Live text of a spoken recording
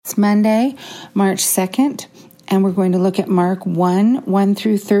It's Monday, March 2nd, and we're going to look at Mark 1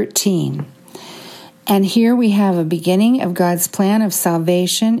 through 13. And here we have a beginning of God's plan of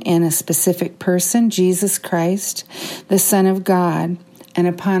salvation in a specific person, Jesus Christ, the Son of God. And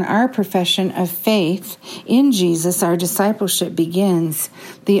upon our profession of faith in Jesus, our discipleship begins.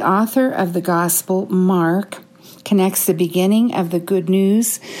 The author of the Gospel, Mark, connects the beginning of the good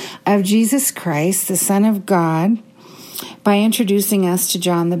news of Jesus Christ, the Son of God, by introducing us to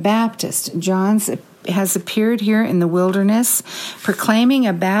John the Baptist. John has appeared here in the wilderness, proclaiming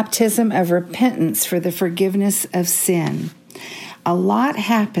a baptism of repentance for the forgiveness of sin. A lot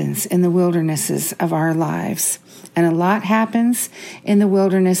happens in the wildernesses of our lives, and a lot happens in the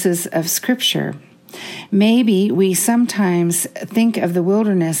wildernesses of Scripture. Maybe we sometimes think of the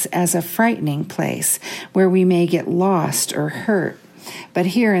wilderness as a frightening place where we may get lost or hurt. But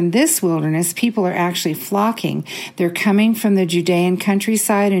here in this wilderness, people are actually flocking. They're coming from the Judean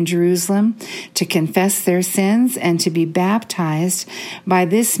countryside in Jerusalem to confess their sins and to be baptized by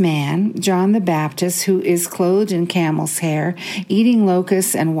this man, John the Baptist, who is clothed in camel's hair, eating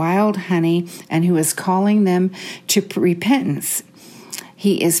locusts and wild honey, and who is calling them to repentance.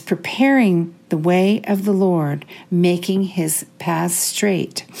 He is preparing the way of the Lord, making his path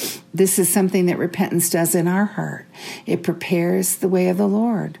straight. This is something that repentance does in our heart. It prepares the way of the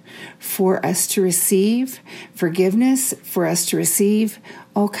Lord for us to receive forgiveness, for us to receive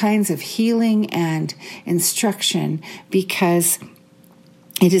all kinds of healing and instruction, because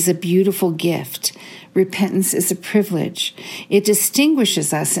it is a beautiful gift. Repentance is a privilege. It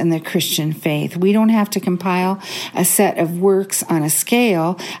distinguishes us in the Christian faith. We don't have to compile a set of works on a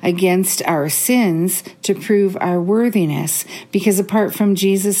scale against our sins to prove our worthiness, because apart from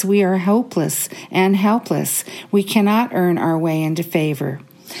Jesus, we are hopeless and helpless. We cannot earn our way into favor.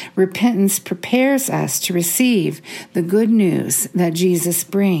 Repentance prepares us to receive the good news that Jesus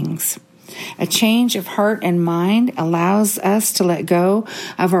brings. A change of heart and mind allows us to let go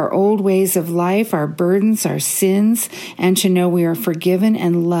of our old ways of life, our burdens, our sins, and to know we are forgiven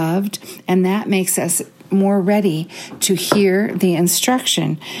and loved, and that makes us more ready to hear the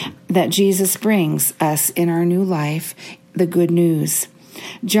instruction that Jesus brings us in our new life, the good news.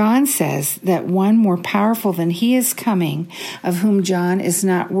 John says that one more powerful than he is coming, of whom John is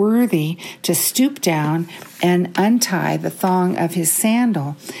not worthy to stoop down and untie the thong of his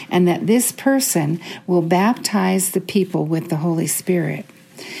sandal, and that this person will baptize the people with the Holy Spirit.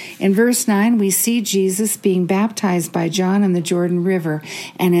 In verse 9, we see Jesus being baptized by John in the Jordan River,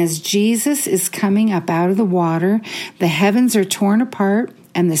 and as Jesus is coming up out of the water, the heavens are torn apart,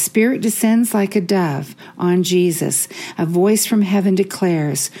 and the Spirit descends like a dove on Jesus. A voice from heaven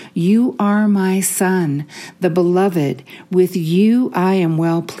declares, "You are my Son, the beloved. With you I am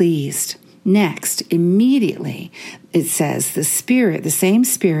well pleased." Next, immediately, it says, the same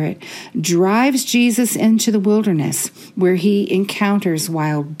Spirit, drives Jesus into the wilderness, where he encounters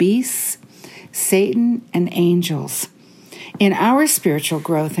wild beasts, Satan, and angels. In our spiritual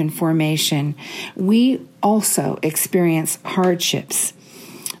growth and formation, we also experience hardships.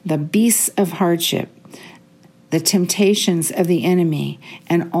 The beasts of hardship, the temptations of the enemy,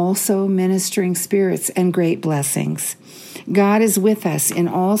 and also ministering spirits and great blessings. God is with us in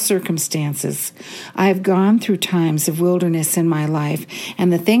all circumstances. I have gone through times of wilderness in my life,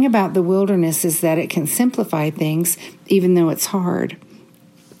 and the thing about the wilderness is that it can simplify things even though it's hard.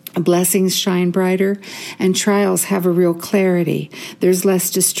 Blessings shine brighter, and trials have a real clarity. There's less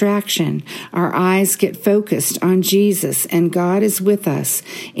distraction. Our eyes get focused on Jesus, and God is with us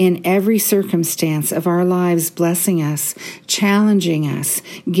in every circumstance of our lives, blessing us, challenging us,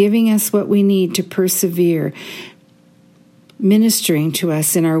 giving us what we need to persevere, ministering to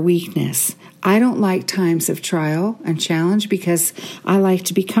us in our weakness. I don't like times of trial and challenge because I like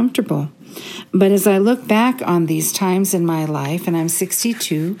to be comfortable. But as I look back on these times in my life, and I'm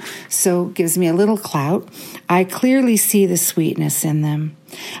 62, so it gives me a little clout, I clearly see the sweetness in them.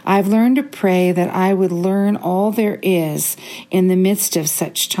 I've learned to pray that I would learn all there is in the midst of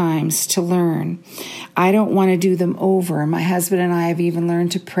such times to learn. I don't want to do them over. My husband and I have even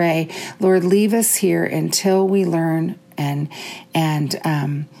learned to pray, Lord, leave us here until we learn and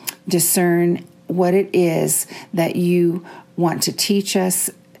discern what it is that you want to teach us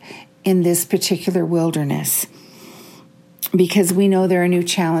in this particular wilderness, because we know there are new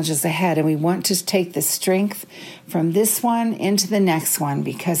challenges ahead, and we want to take the strength from this one into the next one,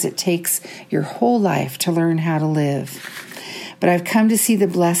 because it takes your whole life to learn how to live. But I've come to see the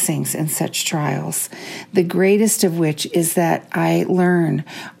blessings in such trials, the greatest of which is that I learn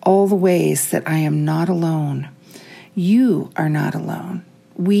all the ways that I am not alone. You are not alone.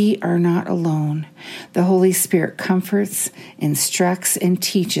 we are not alone. The Holy Spirit comforts, instructs, and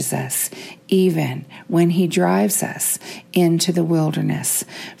teaches us, even when he drives us into the wilderness.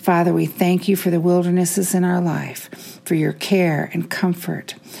 Father, we thank you for the wildernesses in our life, for your care and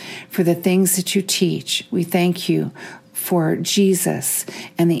comfort, for the things that you teach. We thank you for Jesus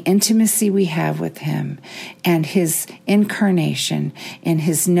and the intimacy we have with him and his incarnation and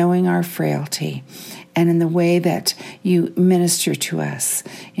his knowing our frailty and in the way that you minister to us.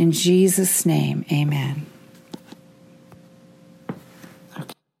 In Jesus' name, amen.